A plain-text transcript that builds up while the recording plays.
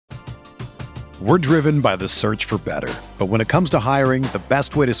We're driven by the search for better. But when it comes to hiring, the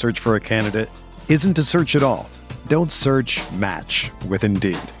best way to search for a candidate isn't to search at all. Don't search, match with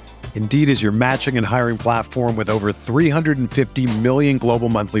Indeed. Indeed is your matching and hiring platform with over 350 million global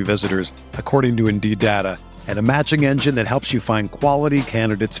monthly visitors, according to Indeed data, and a matching engine that helps you find quality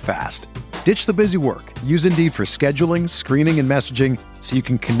candidates fast. Ditch the busy work. Use Indeed for scheduling, screening, and messaging so you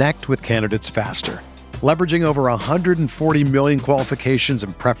can connect with candidates faster. Leveraging over 140 million qualifications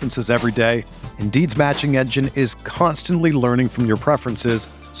and preferences every day, Indeed's matching engine is constantly learning from your preferences,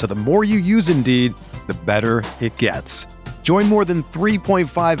 so the more you use Indeed, the better it gets. Join more than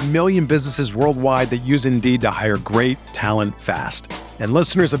 3.5 million businesses worldwide that use Indeed to hire great talent fast. And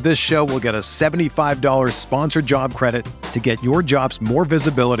listeners of this show will get a $75 sponsored job credit to get your jobs more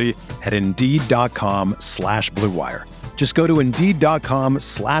visibility at Indeed.com/Blue Wire. Just go to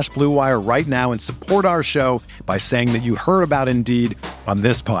Indeed.com/Blue Wire right now and support our show by saying that you heard about Indeed on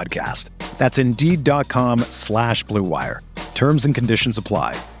this podcast. That's Indeed.com/Blue Wire. Terms and conditions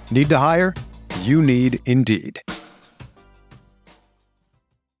apply. Need to hire? You need Indeed.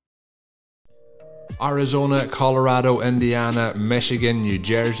 Arizona, Colorado, Indiana, Michigan, New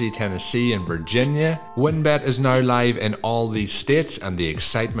Jersey, Tennessee, and Virginia. WynnBET is now live in all these states, and the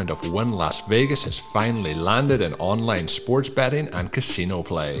excitement of Wynn Las Vegas has finally landed in online sports betting and casino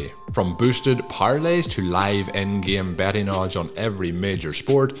play. From boosted parlays to live in-game betting odds on every major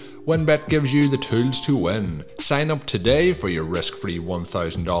sport, WynnBET gives you the tools to win. Sign up today for your risk-free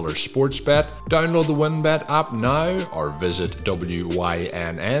 $1,000 sports bet. Download the WynnBET app now or visit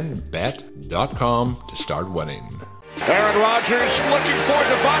wynnbet.com to start winning. Aaron Rodgers looking for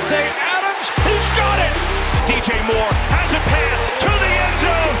Devontae Adams. He's got it. DJ Moore has a pass to the end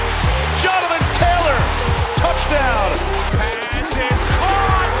zone. Jonathan Taylor, touchdown. Pass is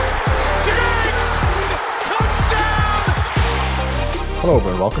caught. Diggs, touchdown. Hello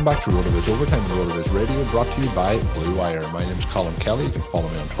everyone, welcome back to RotoViz Overtime and RotoViz Radio, brought to you by Blue Wire. My name is Colin Kelly. You can follow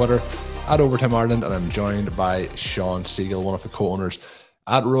me on Twitter at Overtime Ireland, and I'm joined by Sean Siegel, one of the co-owners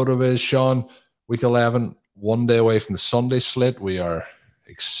at RotoViz. Sean, Week 11, one day away from the Sunday slate. We are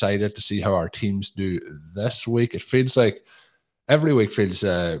excited to see how our teams do this week. It feels like every week feels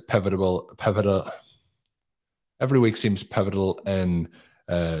pivotal. Every week seems pivotal in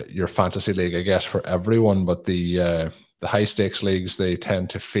your fantasy league, I guess, for everyone. But the high stakes leagues, they tend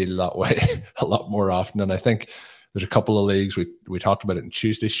to feel that way a lot more often. And I think there's a couple of leagues, we talked about it in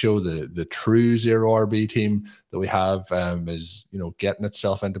Tuesday's show, the true zero RB team that we have is getting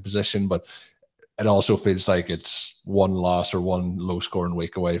itself into position, but it also feels like it's one loss or one low scoring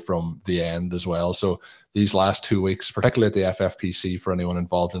week away from the end as well. So these last 2 weeks, particularly at the FFPC, for anyone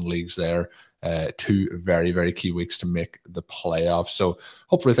involved in leagues there, 2 very, very key weeks to make the playoffs. So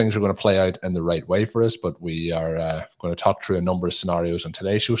hopefully things are going to play out in the right way for us, but we are going to talk through a number of scenarios on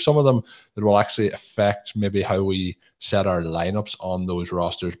today's show. Some of them that will actually affect maybe how we set our lineups on those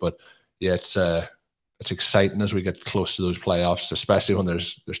rosters. But yeah, it's exciting as we get close to those playoffs, especially when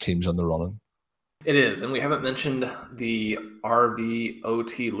there's teams on the running. It is, and we haven't mentioned the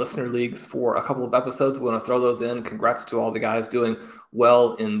RVOT listener leagues for a couple of episodes. We want to throw those in. Congrats to all the guys doing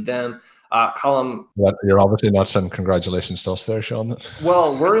well in them. Colin, you're obviously not saying congratulations to us there, Sean.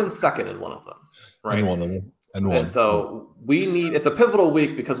 Well, we're in second in one of them, right? In one of them. And so it's a pivotal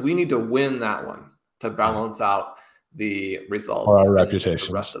week because we need to win that one to balance out the results or our reputation.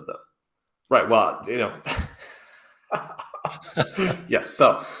 The rest of them. Right. Well, yes.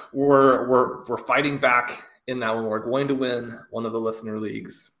 So we're fighting back in that one. We're going to win one of the listener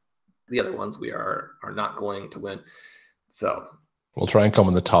leagues. The other ones we are not going to win. So we'll try and come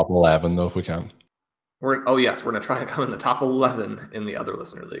in the top 11 though if we can. We're going to try and come in the top 11 in the other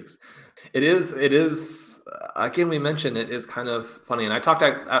listener leagues. It is again, we mentioned it is kind of funny, and I talked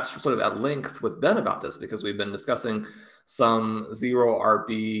at length with Ben about this because we've been discussing some zero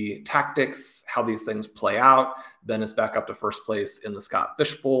RB tactics, how these things play out. Ben is back up to first place in the Scott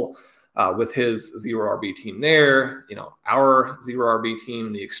Fishbowl with his zero RB team there. Our zero RB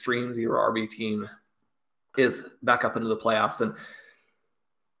team, the extreme zero RB team, is back up into the playoffs. And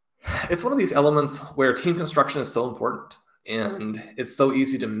it's one of these elements where team construction is so important, and it's so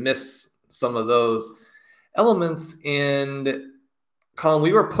easy to miss some of those elements. And Colin,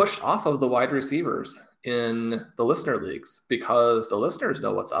 we were pushed off of the wide receivers in the listener leagues because the listeners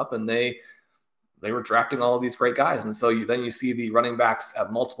know what's up, and they were drafting all of these great guys. And so then you see the running backs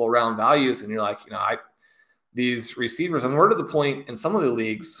at multiple round values, and you're like, these receivers, and we're to the point in some of the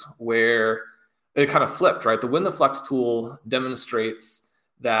leagues where it kind of flipped, right? The Win the Flex tool demonstrates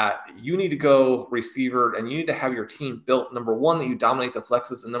that you need to go receiver and you need to have your team built, number one, that you dominate the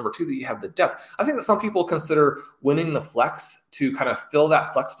flexes, and number two, that you have the depth. I think that some people consider winning the flex to kind of fill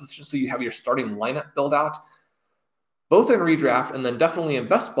that flex position so you have your starting lineup built out. Both in redraft and then definitely in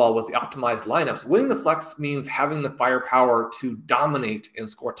best ball with the optimized lineups, winning the flex means having the firepower to dominate and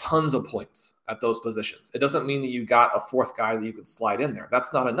score tons of points at those positions. It doesn't mean that you got a fourth guy that you could slide in there.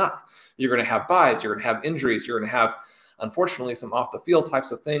 That's not enough. You're going to have buys, you're going to have injuries, you're going to have, unfortunately, some off the field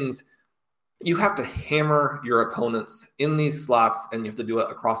types of things. You have to hammer your opponents in these slots, and you have to do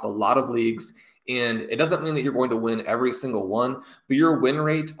it across a lot of leagues. And it doesn't mean that you're going to win every single one, but your win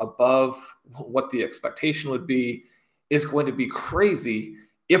rate above what the expectation would be is going to be crazy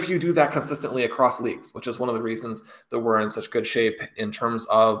if you do that consistently across leagues, which is one of the reasons that we're in such good shape in terms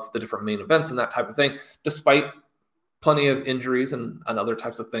of the different main events and that type of thing, despite plenty of injuries and other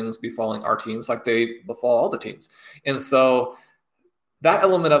types of things befalling our teams like they befall all the teams. And so that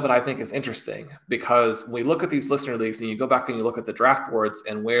element of it, I think, is interesting, because when we look at these listener leagues and you go back and you look at the draft boards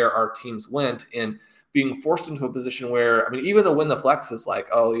and where our teams went, and being forced into a position where, I mean, even though when the flex is like,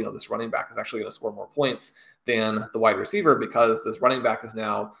 oh, you know, this running back is actually going to score more points than the wide receiver because this running back is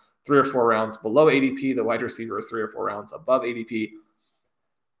now 3 or 4 rounds below ADP. The wide receiver is 3 or 4 rounds above ADP.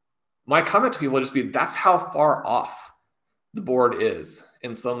 My comment to people would just be, that's how far off the board is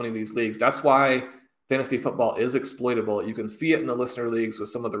in so many of these leagues. That's why fantasy football is exploitable. You can see it in the listener leagues with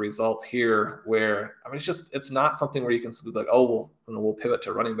some of the results here where, I mean, it's not something where you can be like, oh, we'll pivot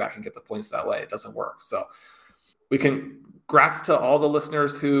to running back and get the points that way. It doesn't work. So we can, congrats to all the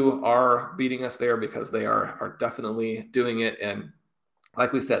listeners who are beating us there, because they are definitely doing it. And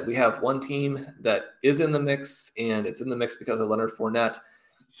like we said, we have one team that is in the mix, and it's in the mix because of Leonard Fournette.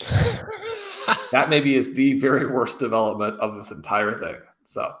 That maybe is the very worst development of this entire thing.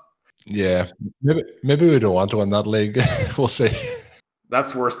 So yeah, maybe we don't want to win that league. We'll see.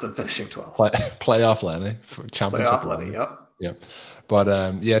 That's worse than finishing 12th. Playoff Lenny, championship Playoff Lenny, yep. Yeah. But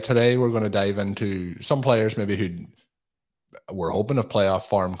today we're going to dive into some players maybe who were hoping of playoff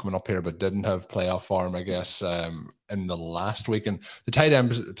form coming up here, but didn't have playoff form, I guess, in the last week. And the tight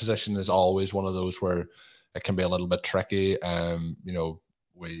end position is always one of those where it can be a little bit tricky.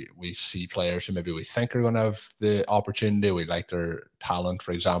 We see players who maybe we think are going to have the opportunity. We like their talent,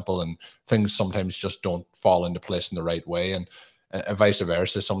 for example, and things sometimes just don't fall into place in the right way. And vice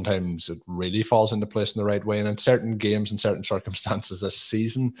versa, sometimes it really falls into place in the right way. And in certain games and certain circumstances this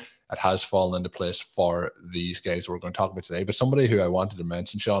season, it has fallen into place for these guys we're going to talk about today. But somebody who I wanted to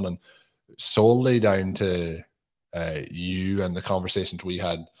mention, Sean, and solely down to you and the conversations we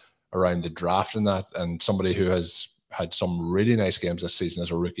had around the draft and that, and somebody who has had some really nice games this season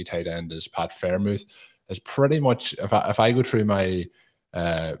as a rookie tight end, is Pat Fairmouth. Is pretty much, if I go through my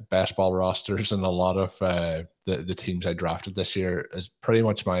best ball rosters and a lot of the teams I drafted this year, is pretty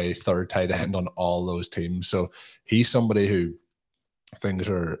much my third tight end on all those teams. So he's somebody who things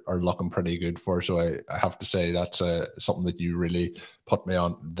are looking pretty good for. So I have to say that's something that you really put me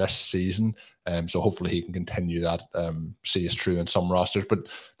on this season. So hopefully he can continue that, see us through in some rosters. But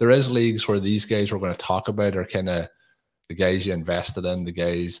there is leagues where these guys we're going to talk about are kind of the guys you invested in, the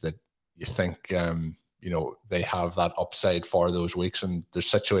guys that you think they have that upside for those weeks. And there's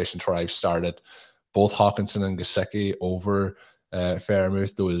situations where I've started both Hawkinson and Gesicki over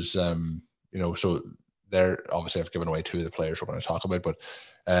Fairmouth. Those so there, obviously I've given away 2 of the players we're going to talk about, but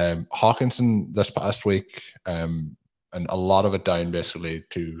Hawkinson this past week, and a lot of it down basically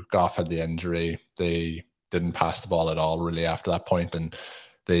to Goff had the injury. They didn't pass the ball at all really after that point, and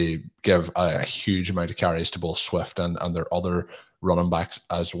they give a huge amount of carries to both Swift and their other running backs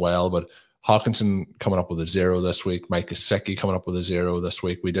as well. But Hawkinson coming up with a 0 this week, Mike Gesicki coming up with a 0 this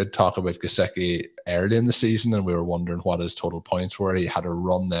week. We did talk about Gesicki early in the season, and we were wondering what his total points were. He had a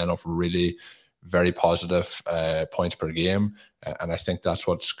run then of really very positive points per game, and I think that's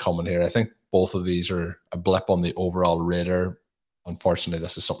what's coming here. I think both of these are a blip on the overall radar. Unfortunately,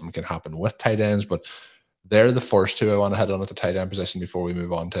 this is something that can happen with tight ends, but they're the first 2 I want to head on at the tight end position before we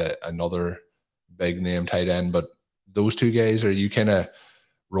move on to another big name tight end. But those 2 guys, are you kind of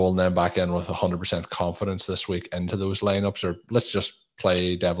rolling them back in with 100% confidence this week into those lineups? Or let's just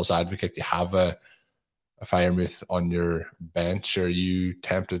play devil's advocate, you have a Fairmouth on your bench. Are you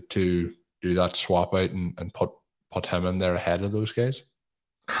tempted to do that swap out and put him in there ahead of those guys?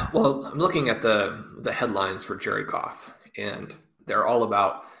 Well, I'm looking at the headlines for Jared Goff, and they're all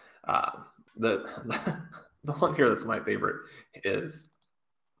about the one here that's my favorite is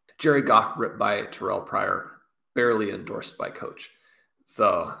Jared Goff ripped by Terrell Pryor, barely endorsed by coach.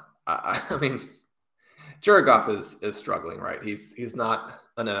 So I mean, Jared Goff is struggling, right? He's not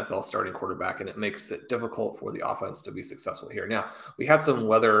an NFL starting quarterback, and it makes it difficult for the offense to be successful here. Now, we had some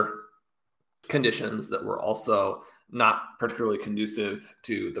weather conditions that were also not particularly conducive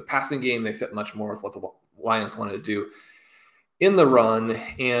to the passing game. They fit much more with what the Lions wanted to do in the run.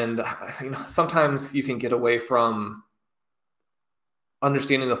 And sometimes you can get away from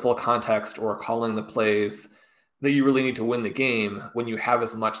understanding the full context or calling the plays that you really need to win the game when you have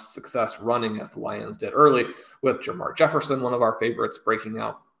as much success running as the Lions did early, with Jamar Jefferson, one of our favorites, breaking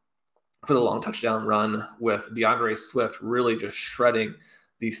out for the long touchdown run, with DeAndre Swift really just shredding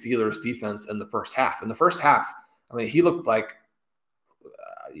the Steelers defense in the first half. In the first half, I mean, he looked like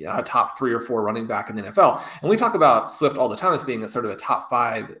a top 3 or 4 running back in the NFL. And we talk about Swift all the time as being a sort of a top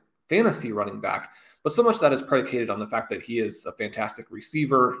 5 fantasy running back, but so much of that is predicated on the fact that he is a fantastic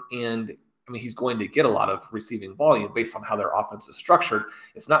receiver, and I mean, he's going to get a lot of receiving volume based on how their offense is structured.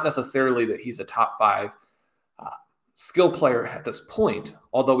 It's not necessarily that he's a top 5 skill player at this point,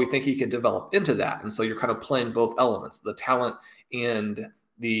 although we think he could develop into that. And so you're kind of playing both elements, the talent and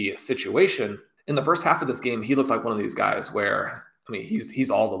the situation. In the first half of this game, he looked like one of these guys where, I mean, he's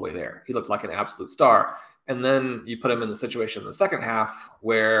all the way there. He looked like an absolute star. And then you put him in the situation in the second half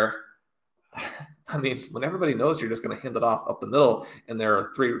where, I mean, when everybody knows you're just going to hand it off up the middle and there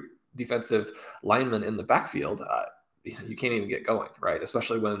are 3 defensive linemen in the backfield, you can't even get going, right?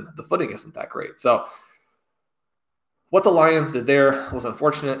 Especially when the footing isn't that great. So what the Lions did there was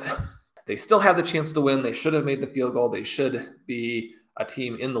unfortunate. They still had the chance to win. They should have made the field goal. They should be a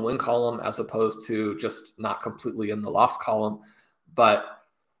team in the win column as opposed to just not completely in the loss column. But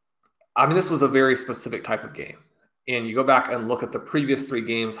I mean, this was a very specific type of game. And you go back and look at the previous 3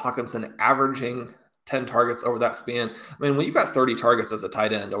 games, Hockenson averaging 10 targets over that span. I mean, when you've got 30 targets as a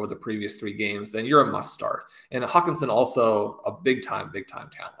tight end over the previous 3 games, then you're a must start. And Hockenson also a big time talent.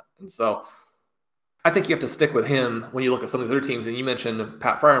 And so I think you have to stick with him when you look at some of the other teams. And you mentioned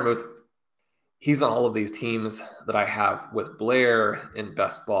Pat Freiermuth. He's on all of these teams that I have with Blair in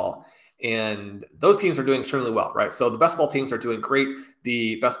Best Ball. And those teams are doing extremely well, right? So the Best Ball teams are doing great.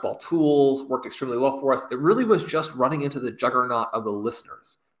 The Best Ball tools worked extremely well for us. It really was just running into the juggernaut of the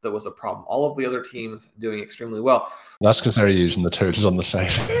listeners that was a problem. All of the other teams doing extremely well. That's because they're using the tools on the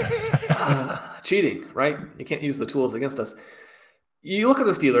site. Cheating, right? You can't use the tools against us. You look at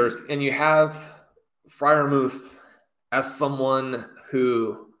the Steelers and you have Freiermuth as someone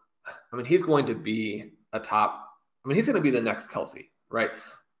who, I mean, he's going to be he's going to be the next Kelsey, right?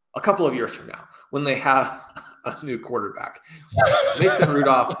 A couple of years from now, when they have a new quarterback. Mason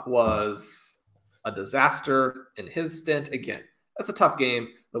Rudolph was a disaster in his stint. Again, that's a tough game.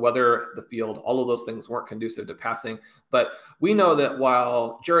 The weather, the field, all of those things weren't conducive to passing. But we know that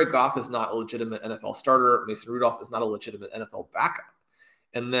while Jared Goff is not a legitimate NFL starter, Mason Rudolph is not a legitimate NFL backup.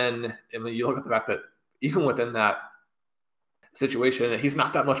 And then you look at the fact that even within that situation, he's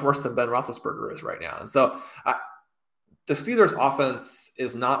not that much worse than Ben Roethlisberger is right now. And so the Steelers offense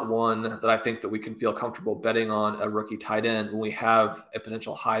is not one that I think that we can feel comfortable betting on a rookie tight end when we have a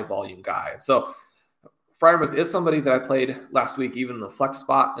potential high volume guy. And so Freiermuth is somebody that I played last week, even in the flex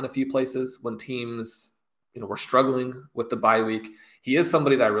spot in a few places when teams, were struggling with the bye week. He is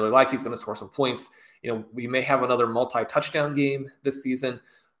somebody that I really like. He's going to score some points. We may have another multi-touchdown game this season,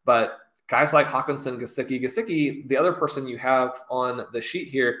 but guys like Hockenson, Gesicki, the other person you have on the sheet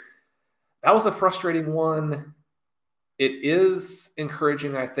here, that was a frustrating one. It is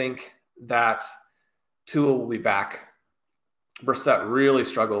encouraging, I think, that Tua will be back. Brissett really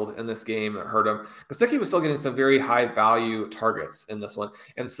struggled in this game. It hurt him. Gesicki was still getting some very high-value targets in this one.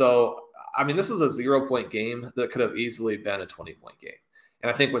 And so, I mean, this was a 0-point game that could have easily been a 20-point game.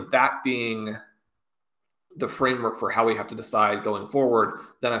 And I think with that being the framework for how we have to decide going forward,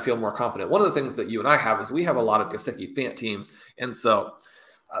 then I feel more confident. One of the things that you and I have is we have a lot of Gesicki fan teams. And so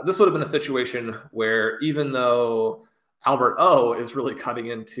this would have been a situation where even though Albert O is really cutting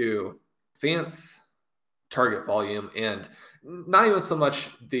into Fant's target volume and not even so much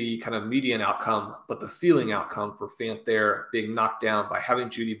the kind of median outcome, but the ceiling outcome for Fant there being knocked down by having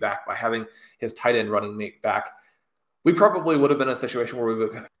Judy back, by having his tight end running mate back, we probably would have been in a situation where we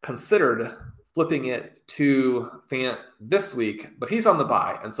would have considered flipping it to Fant this week, but he's on the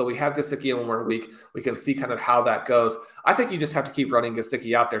bye. And so we have Gesicki in 1 more week. We can see kind of how that goes. I think you just have to keep running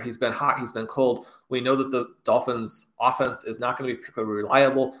Gesicki out there. He's been hot. He's been cold. We know that the Dolphins offense is not going to be particularly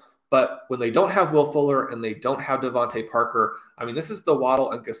reliable, but when they don't have Will Fuller and they don't have Devontae Parker, I mean, this is the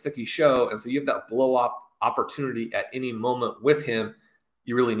Waddle and Gesicki show. And so you have that blow up opportunity at any moment with him.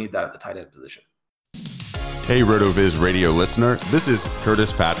 You really need that at the tight end position. Hey, RotoViz radio listener, this is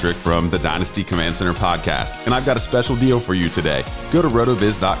Curtis Patrick from the Dynasty Command Center podcast, and I've got a special deal for you today. Go to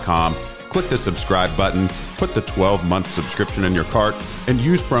rotoviz.com, click the subscribe button, put the 12-month subscription in your cart and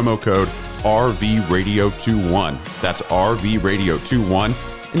use promo code RVRadio21. That's RVRadio21,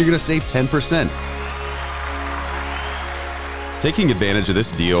 and you're going to save 10%. Taking advantage of this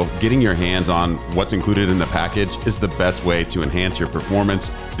deal, getting your hands on what's included in the package is the best way to enhance your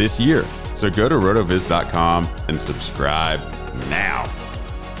performance this year. So go to RotoViz.com and subscribe now.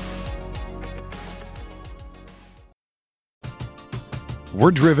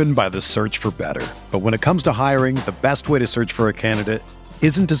 We're driven by the search for better. But when it comes to hiring, the best way to search for a candidate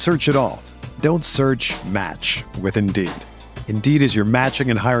isn't to search at all. Don't search, match with Indeed. Indeed is your matching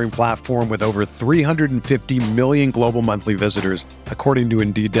and hiring platform with over 350 million global monthly visitors, according to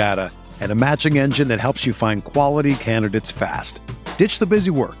Indeed data, and a matching engine that helps you find quality candidates fast. Ditch the busy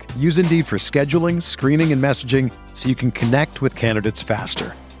work. Use Indeed for scheduling, screening, and messaging so you can connect with candidates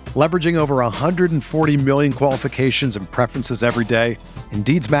faster. Leveraging over 140 million qualifications and preferences every day,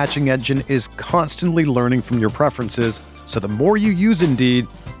 Indeed's matching engine is constantly learning from your preferences, so the more you use Indeed,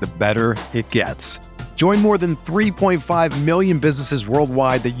 the better it gets. Join more than 3.5 million businesses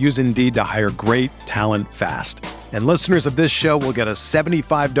worldwide that use Indeed to hire great talent fast. And listeners of this show will get a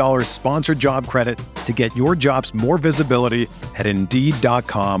 $75 sponsored job credit to get your jobs more visibility at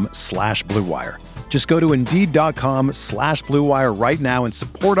Indeed.com/Blue Wire. Just go to Indeed.com/Blue Wire right now and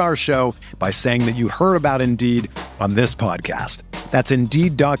support our show by saying that you heard about Indeed on this podcast. That's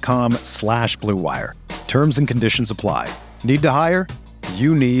Indeed.com/Blue Wire. Terms and conditions apply. Need to hire?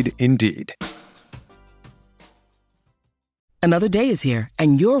 You need Indeed. Another day is here,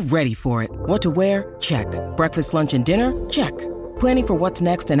 and you're ready for it. What to wear? Check. Breakfast, lunch, and dinner? Check. Planning for what's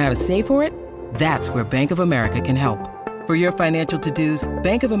next and how to save for it? That's where Bank of America can help. For your financial to-dos,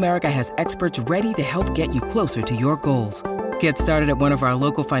 Bank of America has experts ready to help get you closer to your goals. Get started at one of our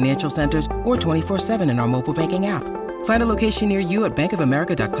local financial centers or 24/7 in our mobile banking app. Find a location near you at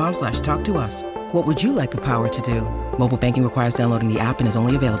bankofamerica.com/talktous. What would you like the power to do? Mobile banking requires downloading the app and is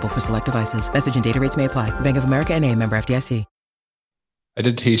only available for select devices. Message and data rates may apply. Bank of America NA, member FDIC. I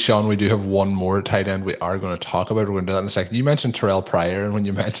did tease, Sean, we do have one more tight end we are going to talk about. We're going to do that in a second. You mentioned Terrell Pryor, and when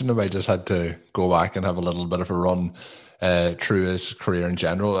you mentioned him, I just had to go back and have a little bit of a run through his career in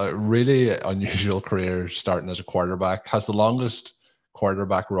general. A really unusual career, starting as a quarterback. Has the longest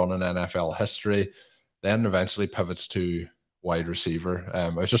quarterback run in NFL history, then eventually pivots to wide receiver. I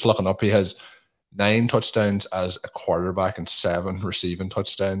was just looking up. He has 9 touchdowns as a quarterback and 7 receiving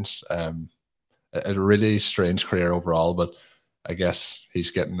touchdowns. A really strange career overall, but I guess he's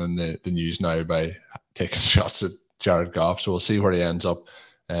getting in the news now by taking shots at Jared Goff. So we'll see where he ends up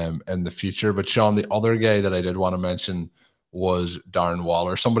in the future. But Sean, the other guy that I did want to mention was Darren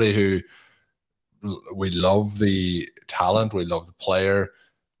Waller, somebody who we love the talent, we love the player,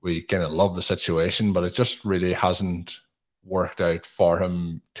 we kind of love the situation, but it just really hasn't worked out for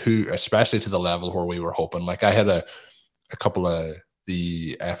him especially to the level where we were hoping. Like I had a couple of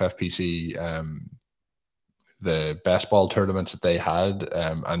the FFPC the best ball tournaments that they had,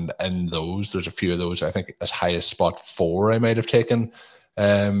 and in those, there's a few of those, I think as high as spot 4 I might have taken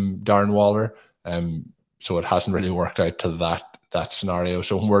Darren Waller. So it hasn't really worked out to that scenario.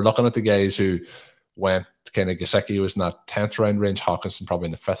 So when we're looking at the guys who went, kind of Gesicki was in that 10th round range, Hawkinson probably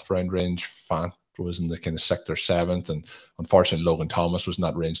in the 5th round range, Fant was in the kind of 6th or 7th, and unfortunately Logan Thomas was in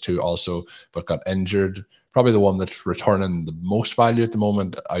that range too also, but got injured. Probably the one that's returning the most value at the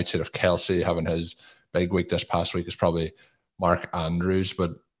moment outside of Kelsey having his big week this past week is probably Mark Andrews,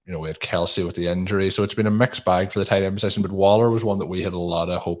 but we had Kelsey with the injury, so it's been a mixed bag for the tight end position. But Waller was one that we had a lot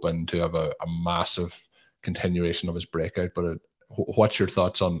of hope in to have a massive continuation of his breakout. But what's your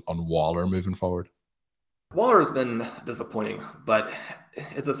thoughts on Waller moving forward? Waller has been disappointing, but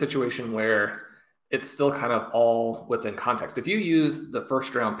it's a situation where it's still kind of all within context. If you use the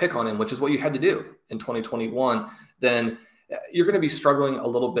first round pick on him, which is what you had to do in 2021, then you're going to be struggling a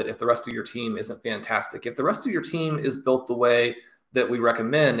little bit if the rest of your team isn't fantastic. If the rest of your team is built the way that we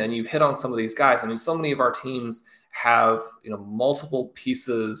recommend, and you've hit on some of these guys, I mean, so many of our teams have, multiple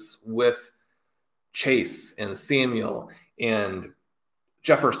pieces with Chase and Samuel and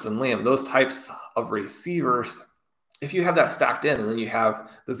Jefferson, Lamb, those types of receivers. If you have that stacked in, and then you have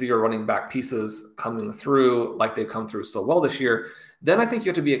the 0 running back pieces coming through like they've come through so well this year, then I think you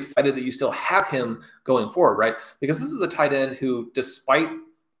have to be excited that you still have him going forward, right? Because this is a tight end who, despite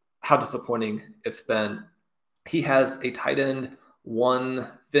how disappointing it's been, he has a tight end 1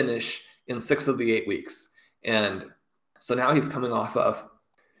 finish in 6 of the 8 weeks. And so now he's coming off of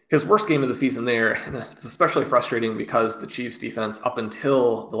his worst game of the season there. And it's especially frustrating because the Chiefs defense up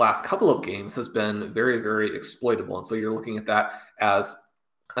until the last couple of games has been very, very exploitable. And so you're looking at that as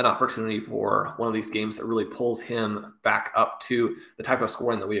an opportunity for one of these games that really pulls him back up to the type of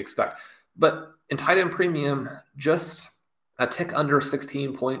scoring that we expect. But in tight end premium, just a tick under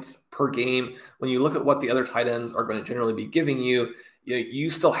 16 points per game. When you look at what the other tight ends are going to generally be giving you, you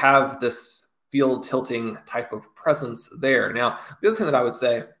still have this field tilting type of presence there. Now, the other thing that I would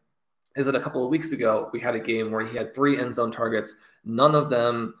say is that a couple of weeks ago, we had a game where he had 3 end zone targets. None of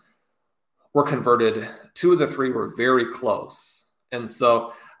them were converted. 2 of the 3 were very close. And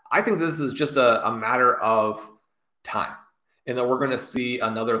so I think this is just a matter of time, and that we're going to see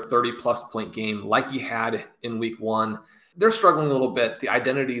another 30-plus point game like he had in week 1. They're struggling a little bit. The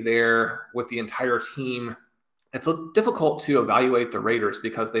identity there with the entire team, it's difficult to evaluate the Raiders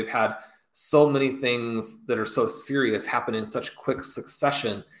because they've had so many things that are so serious happen in such quick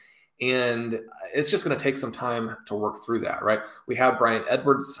succession. And it's just going to take some time to work through that, right? We have Bryan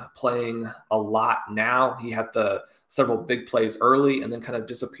Edwards playing a lot now. He had the several big plays early and then kind of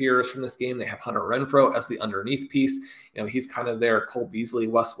disappears from this game. They have Hunter Renfrow as the underneath piece. He's kind of their Cole Beasley,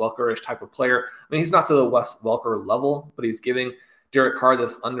 Wes Welker-ish type of player. I mean, he's not to the Wes Welker level, but he's giving Derek Carr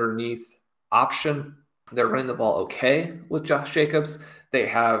this underneath option. They're running the ball okay with Josh Jacobs. They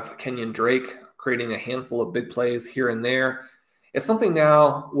have Kenyon Drake creating a handful of big plays here and there. It's something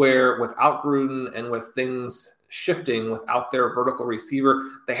now where without Gruden and with things shifting without their vertical receiver,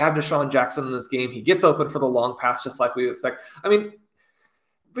 they have Deshaun Jackson in this game. He gets open for the long pass just like we expect. I mean,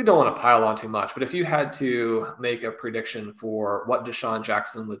 we don't want to pile on too much, but if you had to make a prediction for what Deshaun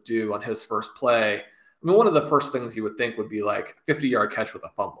Jackson would do on his first play, I mean, one of the first things you would think would be like 50-yard catch with a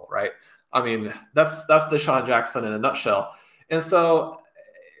fumble, right? I mean, that's Deshaun Jackson in a nutshell. And so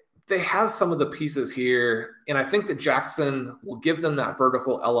they have some of the pieces here, and I think that Jackson will give them that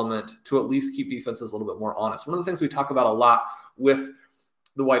vertical element to at least keep defenses a little bit more honest. One of the things we talk about a lot with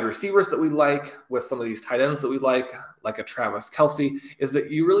the wide receivers that we like, with some of these tight ends that we like a Travis Kelce, is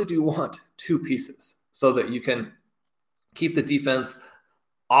that you really do want 2 pieces so that you can keep the defense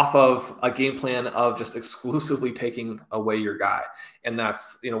off of a game plan of just exclusively taking away your guy. And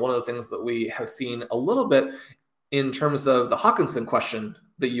that's, one of the things that we have seen a little bit in terms of the Hawkinson question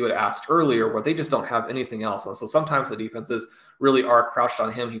that you had asked earlier, where they just don't have anything else. And so sometimes the defenses really are crouched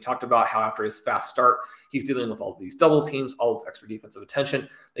on him. He talked about how after his fast start, he's dealing with all these doubles teams, all this extra defensive attention.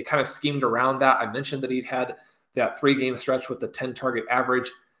 They kind of schemed around that. I mentioned that he'd had that 3-game stretch with the 10 target average.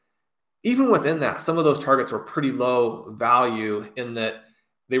 Even within that, some of those targets were pretty low value in that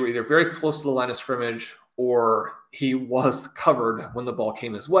they were either very close to the line of scrimmage or he was covered when the ball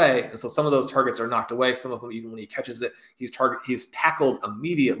came his way. And so some of those targets are knocked away. Some of them, even when he catches it, he's tackled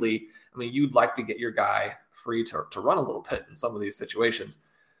immediately. I mean, you'd like to get your guy free to run a little bit in some of these situations.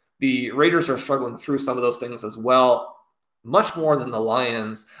 The Raiders are struggling through some of those things as well, much more than the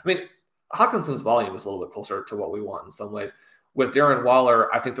Lions. I mean, Hawkinson's volume is a little bit closer to what we want in some ways. With Darren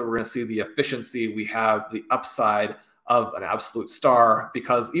Waller, I think that we're going to see the efficiency. We have the upside of an absolute star,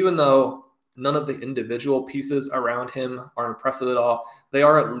 because even though none of the individual pieces around him are impressive at all, they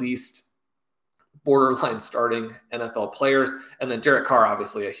are at least borderline starting NFL players. And then Derek Carr,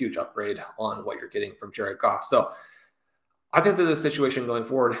 obviously a huge upgrade on what you're getting from Jared Goff. So I think that the situation going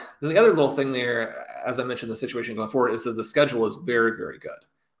forward, the other little thing there, as I mentioned, the situation going forward is that the schedule is very, very good,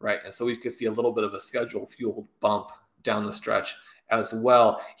 right? And so we could see a little bit of a schedule fueled bump down the stretch as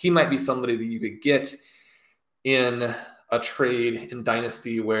well. He might be somebody that you could get in a trade in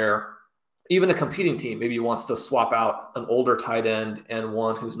Dynasty where even a competing team maybe wants to swap out an older tight end and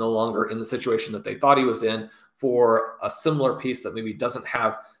one who's no longer in the situation that they thought he was in for a similar piece that maybe doesn't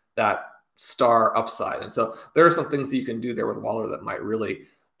have that star upside. And so there are some things that you can do there with Waller that might really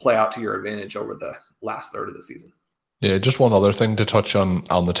play out to your advantage over the last third of the season. Yeah, just one other thing to touch on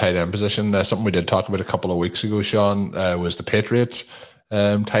the tight end position. Something we did talk about a couple of weeks ago, Sean, was the Patriots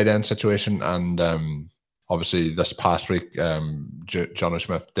tight end situation. And obviously this past week, Jonnu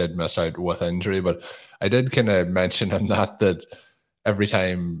Smith did miss out with injury, but I did kind of mention in that every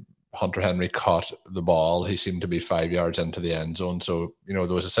time Hunter Henry caught the ball, he seemed to be 5 yards into the end zone. So, there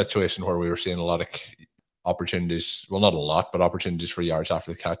was a situation where we were seeing a lot of opportunities, well, not a lot, but opportunities for yards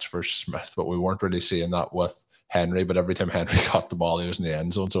after the catch for Smith, but we weren't really seeing that with Henry. But every time Henry caught the ball, he was in the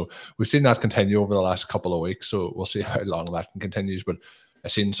end zone. So we've seen that continue over the last couple of weeks. So we'll see how long that continues. But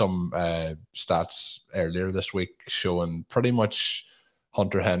I've seen some stats earlier this week showing pretty much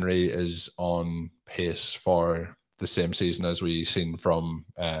Hunter Henry is on pace for the same season as we seen from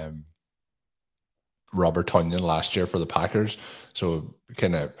Robert Tonyan last year for the Packers. So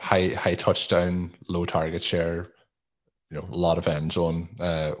kind of high touchdown, low target share, a lot of end zone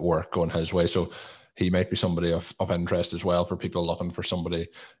work going his way. So he might be somebody of interest as well for people looking for somebody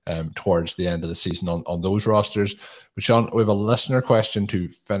towards the end of the season on those rosters. But Sean, we have a listener question to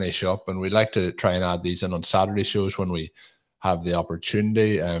finish up, and we'd like to try and add these in on Saturday shows when we have the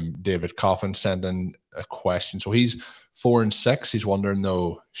opportunity. David Coffin sent in a question. So he's 4-6. He's wondering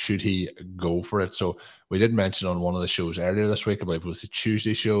though, should he go for it? So we did mention on one of the shows earlier this week, I believe it was the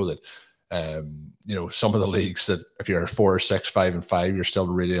Tuesday show, that some of the leagues that if you're 4 or 6, 5-5, you're still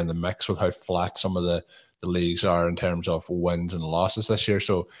really in the mix with how flat some of the leagues are in terms of wins and losses this year.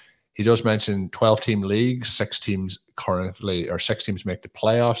 So he does mention 12-team leagues, 6 teams make the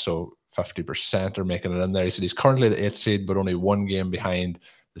playoffs, so 50% are making it in there. He said he's currently the 8th seed, but only 1 game behind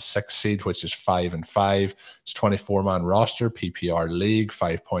the 6th seed, which is 5-5. It's 24-man roster, PPR league,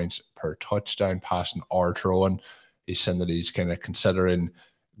 5 points per touchdown, passing or throwing. He's saying that he's kind of considering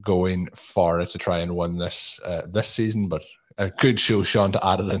going for it to try and win this season, but a good show, Sean, to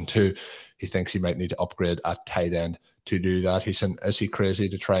add it into. He thinks he might need to upgrade at tight end to do that. He said, is he crazy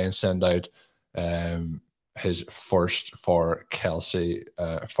to try and send out his first for Kelsey?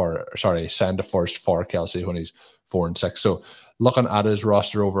 Send a first for Kelsey when he's 4-6. So looking at his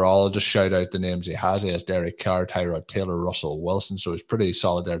roster overall, I'll just shout out the names he has. He has Derek Carr, Tyrod Taylor, Russell Wilson. So he's pretty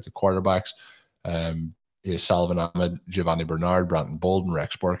solid there at the quarterbacks. He has Salvin Ahmed, Giovanni Bernard, Brandon Bolden,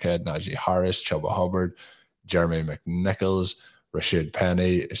 Rex Burkhead, Najee Harris, Chuba Hubbard, Jeremy McNichols, Rashid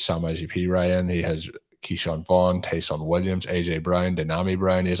Penny, Samaji P. Ryan. He has Keyshawn Vaughn, Taysom Williams, AJ Brown, Denami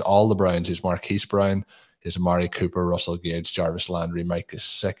Brown. He has all the Browns. He has Marquise Brown. He has Amari Cooper, Russell Gage, Jarvis Landry, Mike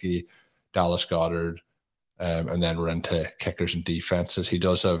Gesicki, Dallas Goedert. And then we're into kickers and defenses. He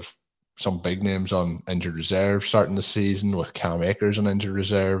does have some big names on injured reserve starting the season, with Cam Akers on injured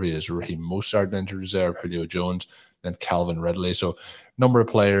reserve. He has Raheem Mostert on injured reserve, Julio Jones, then Calvin Ridley. So number of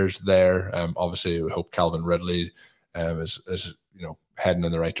players there. Obviously, we hope Calvin Ridley is heading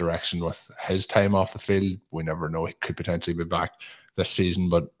in the right direction with his time off the field. We never know. He could potentially be back this season,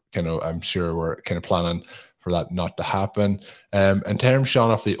 but I'm sure we're kind of planning for that not to happen. In terms, Sean,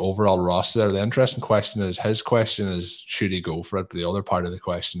 of the overall roster, the interesting question is, his question is, should he go for it? The other part of the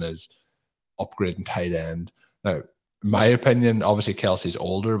question is upgrading tight end. Now, my opinion, obviously Kelsey's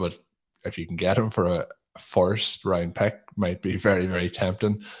older, but if you can get him for a first round pick, might be very, very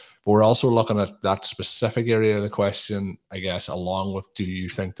tempting. But we're also looking at that specific area of the question, I guess, along with, do you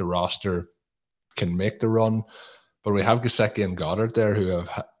think the roster can make the run? But we have Gesicki and Goddard there, who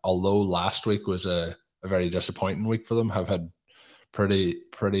have, although last week was a very disappointing week for them, have had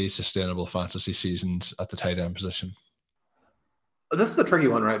pretty sustainable fantasy seasons at the tight end position. This is the tricky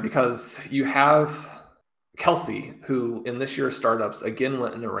one, right? Because you have Kelsey, who in this year's startups again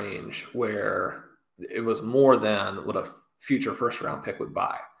went in a range where it was more than what a future first round pick would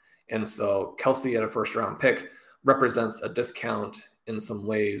buy. And so Kelsey at a first round pick represents a discount in some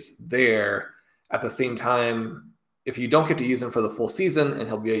ways there. At the same time, if you don't get to use him for the full season and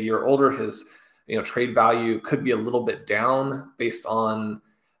he'll be a year older, his trade value could be a little bit down based on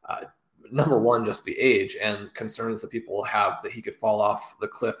number one, just the age and concerns that people have that he could fall off the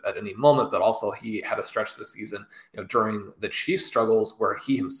cliff at any moment. But also he had a stretch this season, during the Chiefs struggles where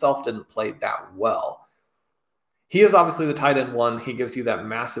he himself didn't play that well. He is obviously the tight end one. He gives you that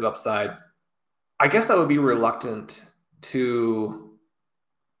massive upside. I guess I would be reluctant to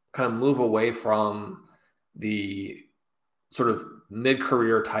kind of move away from the sort of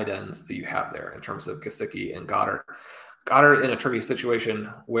mid-career tight ends that you have there in terms of Gesicki and Goddard. Goddard in a tricky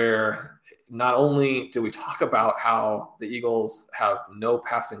situation where not only do we talk about how the Eagles have no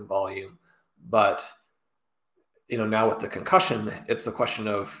passing volume, but now with the concussion, it's a question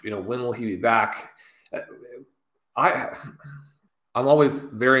of when will he be back? I'm always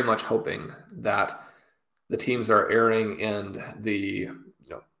very much hoping that the teams are erring and the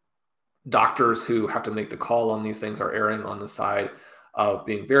doctors who have to make the call on these things are erring on the side of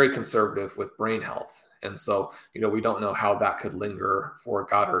being very conservative with brain health. And so, we don't know how that could linger for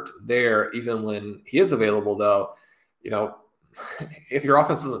Goddard there, even when he is available, though. If your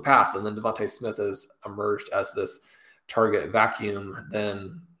offense doesn't pass and then Devontae Smith has emerged as this target vacuum,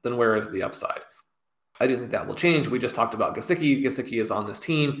 then where is the upside? I do think that will change. We just talked about Gesicki. Gesicki is on this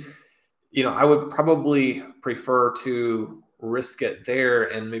team. I would probably prefer to risk it there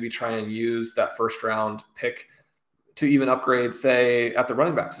and maybe try and use that first round pick to even upgrade, say, at the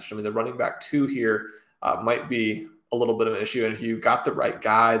running back position. I mean, the running back 2 here might be a little bit of an issue. And if you got the right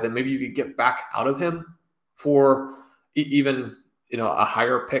guy, then maybe you could get back out of him for even, a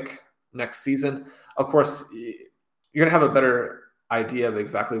higher pick next season. Of course, you're going to have a better idea of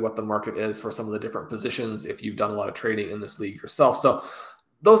exactly what the market is for some of the different positions if you've done a lot of trading in this league yourself. So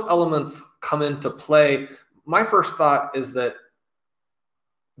those elements come into play. My first thought is that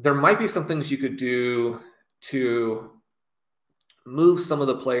there might be some things you could do to move some of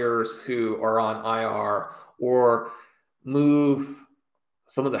the players who are on IR or move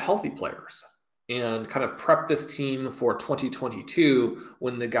some of the healthy players and kind of prep this team for 2022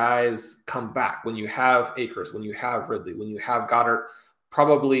 when the guys come back, when you have Akers, when you have Ridley, when you have Goddard,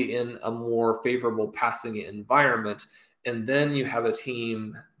 probably in a more favorable passing environment. And then you have a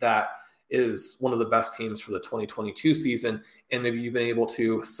team that is one of the best teams for the 2022 season. And maybe you've been able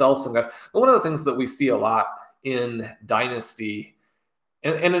to sell some guys. But one of the things that we see a lot in Dynasty,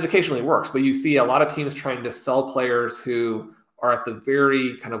 and it occasionally works, but you see a lot of teams trying to sell players who are at the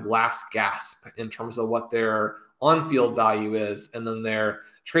very kind of last gasp in terms of what their on-field value is, and then their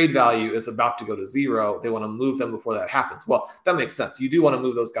trade value is about to go to zero. They want to move them before that happens. Well, that makes sense. You do want to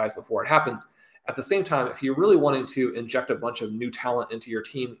move those guys before it happens. At the same time, if you're really wanting to inject a bunch of new talent into your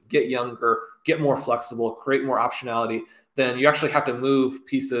team, get younger, get more flexible, create more optionality, then you actually have to move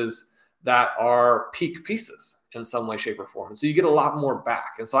pieces that are peak pieces in some way, shape, or form. So you get a lot more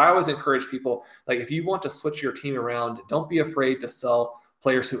back. And so I always encourage people, like, if you want to switch your team around, don't be afraid to sell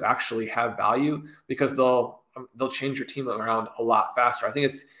players who actually have value, because they'll change your team around a lot faster. I think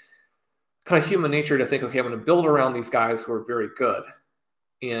it's kind of human nature to think, okay, I'm going to build around these guys who are very good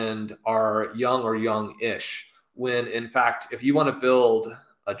and are young or young-ish, when in fact, if you want to build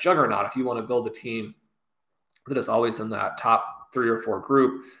a juggernaut, if you want to build a team that is always in that top 3 or 4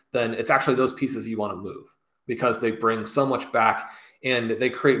 group, then it's actually those pieces you want to move, because they bring so much back and they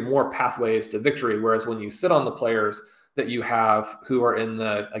create more pathways to victory. Whereas when you sit on the players that you have who are in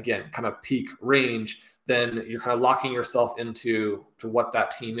the, again, kind of peak range, then you're kind of locking yourself into what that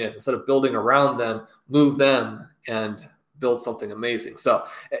team is. Instead of building around them, move them and build something amazing. So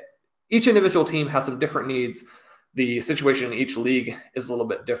each individual team has some different needs. The situation in each league is a little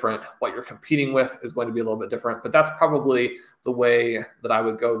bit different. What you're competing with is going to be a little bit different, but that's probably the way that I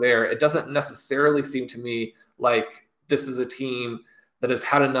would go there. It doesn't necessarily seem to me like this is a team that has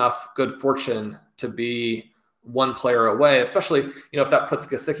had enough good fortune to be one player away, especially, if that puts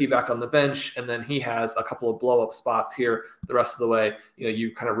Gesicki back on the bench and then he has a couple of blow up spots here the rest of the way,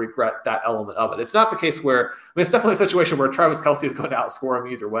 you kind of regret that element of it. It's not the case where, it's definitely a situation where Travis Kelce is going to outscore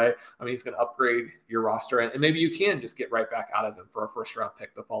him either way. He's going to upgrade your roster, and maybe you can just get right back out of him for a first round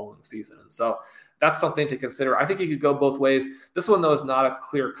pick the following season. And so that's something to consider. I think you could go both ways. This one, though, is not a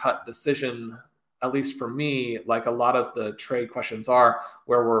clear cut decision, at least for me, like a lot of the trade questions are,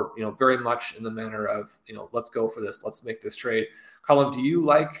 where we're, very much in the manner of, let's go for this, let's make this trade. Colin, do you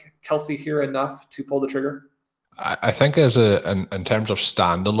like Kelce here enough to pull the trigger? I think in terms of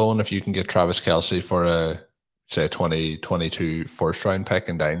standalone, if you can get Travis Kelce for a, say, 2022 first round pick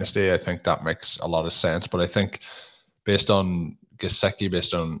in Dynasty, I think that makes a lot of sense. But I think based on Gesicki,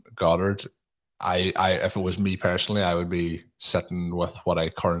 based on Goddard, I if it was me personally, I would be sitting with what I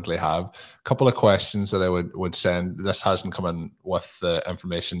currently have. A couple of questions that I would send. This hasn't come in with the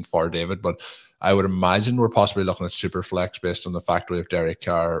information for David, but I would imagine we're possibly looking at super flex based on the fact we have Derek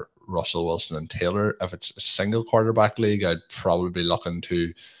Carr, Russell Wilson, and Taylor. If it's a single quarterback league, I'd probably be looking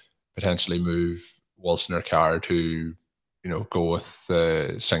to potentially move Wilson or Carr to, go with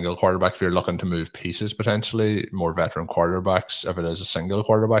the single quarterback. If you're looking to move pieces, potentially more veteran quarterbacks, if it is a single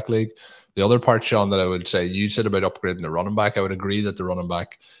quarterback league. The other part, Sean, that I would say, you said about upgrading the running back. I would agree that the running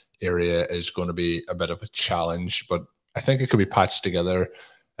back area is going to be a bit of a challenge, but I think it could be patched together.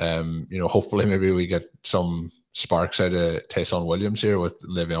 Hopefully maybe we get some sparks out of Taysom Williams here with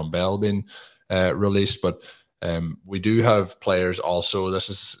Le'Veon Bell being released. But we do have players also. This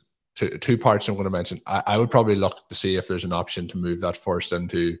is two parts I'm going to mention. I would probably look to see if there's an option to move that first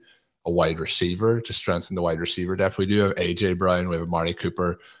into a wide receiver to strengthen the wide receiver depth. We do have AJ Brown, we have Amari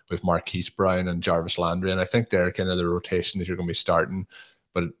Cooper, we have Marquise Brown and Jarvis Landry, and I think they're kind of the rotation that you're going to be starting.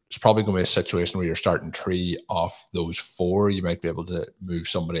 But it's probably going to be a situation where you're starting 3 off those 4. You might be able to move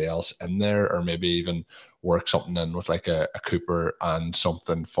somebody else in there, or maybe even work something in with like a Cooper and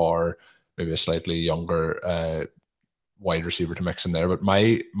something for maybe a slightly younger wide receiver to mix in there. But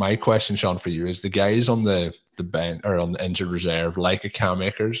my question, Sean, for you is the guys on the bench or on the injured reserve, like a Cam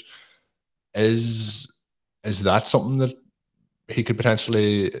Akers, is that something that he could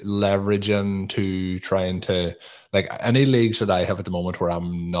potentially leverage into trying to, like, any leagues that I have at the moment where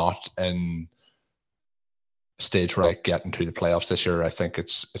I'm not in a stage where I get into the playoffs this year, I think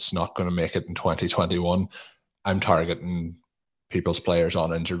it's not going to make it in 2021. I'm targeting people's players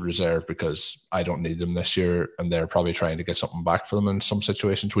on injured reserve because I don't need them this year, and they're probably trying to get something back for them in some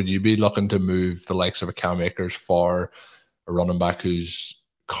situations. Would you be looking to move the likes of a Cam Akers for a running back who's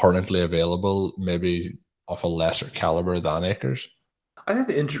currently available, maybe of a lesser caliber than Akers? I think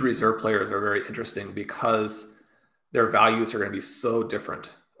the injured reserve players are very interesting because their values are going to be so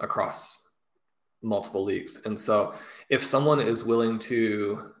different across multiple leagues. And so if someone is willing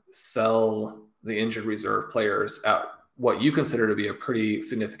to sell the injured reserve players at what you consider to be a pretty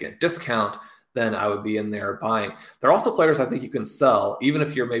significant discount, then I would be in there buying. There are also players I think you can sell, even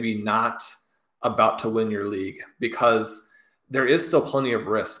if you're maybe not about to win your league, because there is still plenty of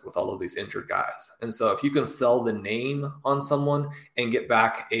risk with all of these injured guys. And so if you can sell the name on someone and get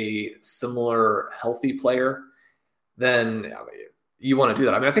back a similar healthy player, then you want to do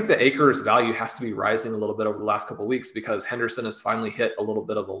that. I mean, I think the Akers value has to be rising a little bit over the last couple of weeks because Henderson has finally hit a little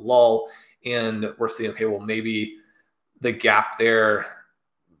bit of a lull, and we're seeing, okay, well, maybe the gap there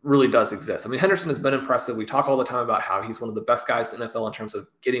really does exist. I mean, Henderson has been impressive. We talk all the time about how he's one of the best guys in the NFL in terms of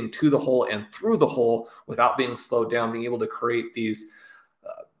getting to the hole and through the hole without being slowed down, being able to create these,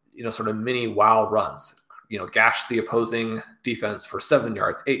 sort of mini wow runs, gash the opposing defense for 7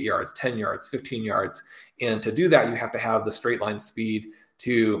 yards, 8 yards, 10 yards, 15 yards. And to do that, you have to have the straight line speed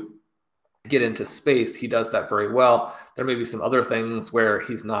to get into space. He does that very well. There may be some other things where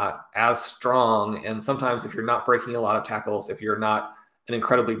he's not as strong. And sometimes if you're not breaking a lot of tackles, if you're not an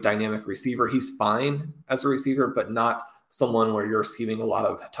incredibly dynamic receiver, he's fine as a receiver, but not someone where you're receiving a lot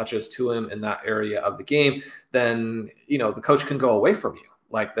of touches to him in that area of the game, then, the coach can go away from you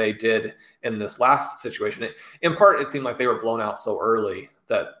like they did in this last situation. In part, it seemed like they were blown out so early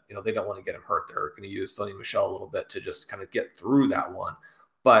that, they don't want to get him hurt. They're going to use Sonny Michel a little bit to just kind of get through that one.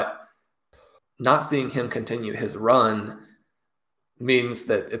 But not seeing him continue his run means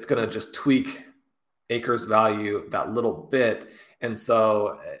that it's going to just tweak Akers' value that little bit. And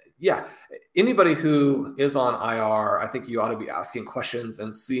so, anybody who is on IR, I think you ought to be asking questions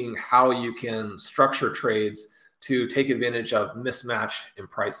and seeing how you can structure trades to take advantage of mismatch in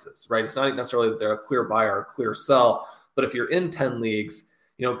prices, right? It's not necessarily that they're a clear buy or a clear sell, but if you're in 10 leagues,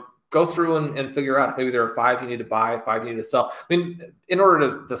 go through and figure out if maybe there are 5 you need to buy, 5 you need to sell. I mean, in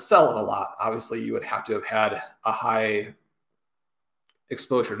order to sell it a lot, obviously you would have to have had a high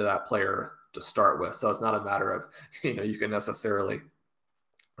exposure to that player to start with. So it's not a matter of, you can necessarily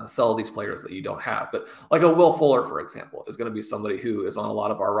sell these players that you don't have. But like a Will Fuller, for example, is going to be somebody who is on a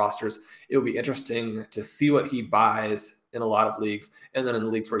lot of our rosters. It would be interesting to see what he buys in a lot of leagues. And then in the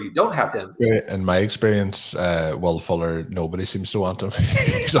leagues where you don't have him. In my experience, Will Fuller, nobody seems to want him.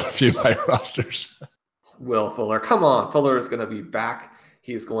 He's on a few of my rosters. Will Fuller, come on. Fuller is going to be back.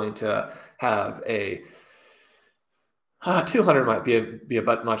 He's going to have a 200 might be a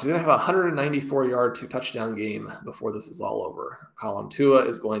bit much. He's going to have a 194-yard 2-touchdown game before this is all over. Colin Tua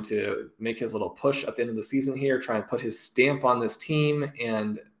is going to make his little push at the end of the season here, try and put his stamp on this team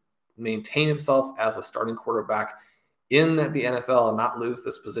and maintain himself as a starting quarterback in the NFL and not lose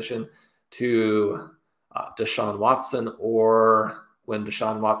this position to Deshaun Watson, or when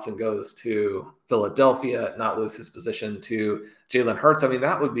Deshaun Watson goes to Philadelphia, not lose his position to Jalen Hurts. I mean,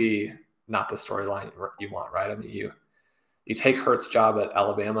 that would be not the storyline you want, right? I mean, you take Hurts' job at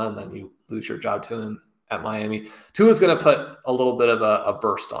Alabama and then you lose your job to him at Miami. Tua is going to put a little bit of a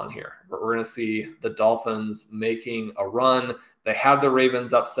burst on here. We're going to see the Dolphins making a run. They have the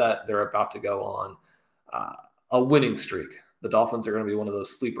Ravens upset. They're about to go on a winning streak. The Dolphins are going to be one of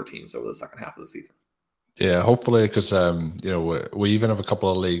those sleeper teams over the second half of the season. Yeah, hopefully, because we even have a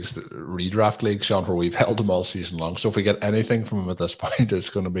couple of leagues, redraft leagues, Sean, where we've held them all season long. So if we get anything from them at this point, it's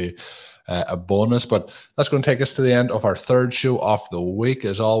going to be a bonus. But that's going to take us to the end of our third show of the week.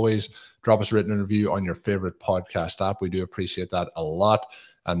 As always, drop us a written review on your favorite podcast app. We do appreciate that a lot.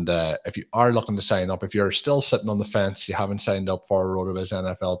 And if you are looking to sign up, if you're still sitting on the fence, you haven't signed up for a RotoViz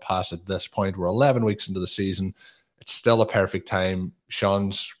NFL Pass at this point, we're 11 weeks into the season. It's still a perfect time.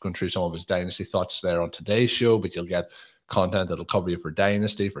 Sean's going through some of his Dynasty thoughts there on today's show, but you'll get content that'll cover you for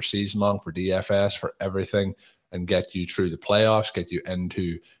Dynasty, for season long, for DFS, for everything, and get you through the playoffs, get you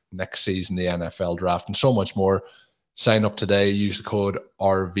into next season, the NFL draft, and so much more. Sign up today. Use the code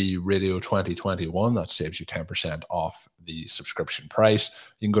RVRadio2021. That saves you 10% off the subscription price.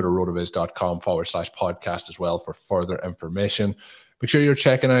 You can go to rotoviz.com/podcast as well for further information. Make sure you're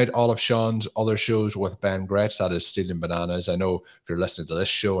checking out all of Sean's other shows with Ben Gretsch. That is Stealing Bananas. I know if you're listening to this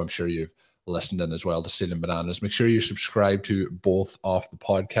show, I'm sure you've listened in as well to Stealing Bananas. Make sure you subscribe to both of the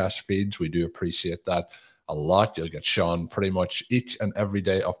podcast feeds. We do appreciate that a lot. You'll get Sean pretty much each and every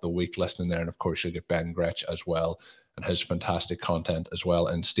day of the week listening there. And of course, you'll get Ben Gretsch as well and his fantastic content as well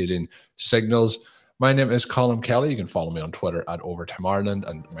in Stealing Signals. My name is Colin Kelly. You can follow me on Twitter at Overtime Ireland.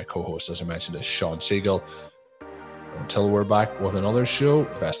 And my co-host, as I mentioned, is Sean Siegel. Until we're back with another show,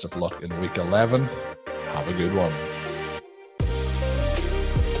 best of luck in week 11. Have a good one.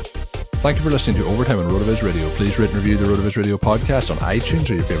 Thank you for listening to Overtime on RotoViz Radio. Please rate and review the RotoViz Radio podcast on iTunes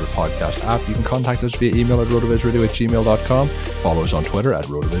or your favorite podcast app. You can contact us via email at rotovizradio@gmail.com. Follow us on Twitter at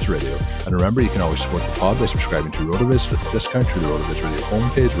RotoViz Radio. And remember, you can always support the pod by subscribing to RotoViz with a discount through the RotoViz Radio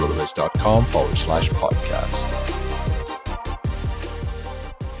homepage, rotoviz.com/podcast.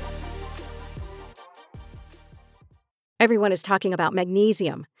 Everyone is talking about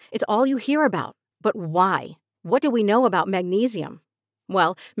magnesium. It's all you hear about. But why? What do we know about magnesium?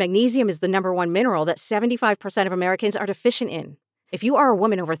 Well, magnesium is the number one mineral that 75% of Americans are deficient in. If you are a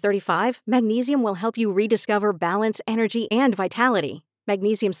woman over 35, magnesium will help you rediscover balance, energy, and vitality.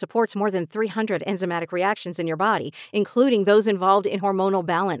 Magnesium supports more than 300 enzymatic reactions in your body, including those involved in hormonal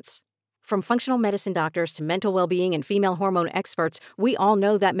balance. From functional medicine doctors to mental well-being and female hormone experts, we all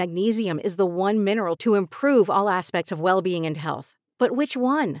know that magnesium is the one mineral to improve all aspects of well-being and health. But which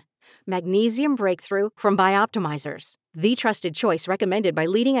one? Magnesium Breakthrough from Bioptimizers, the trusted choice recommended by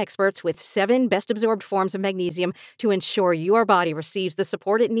leading experts with 7 best-absorbed forms of magnesium to ensure your body receives the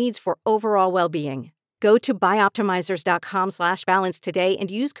support it needs for overall well-being. Go to bioptimizers.com/balance today and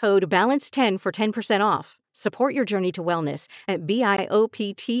use code BALANCE10 for 10% off. Support your journey to wellness at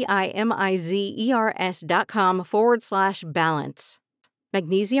bioptimizers.com/balance.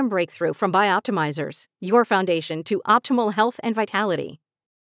 Magnesium Breakthrough from Bioptimizers, your foundation to optimal health and vitality.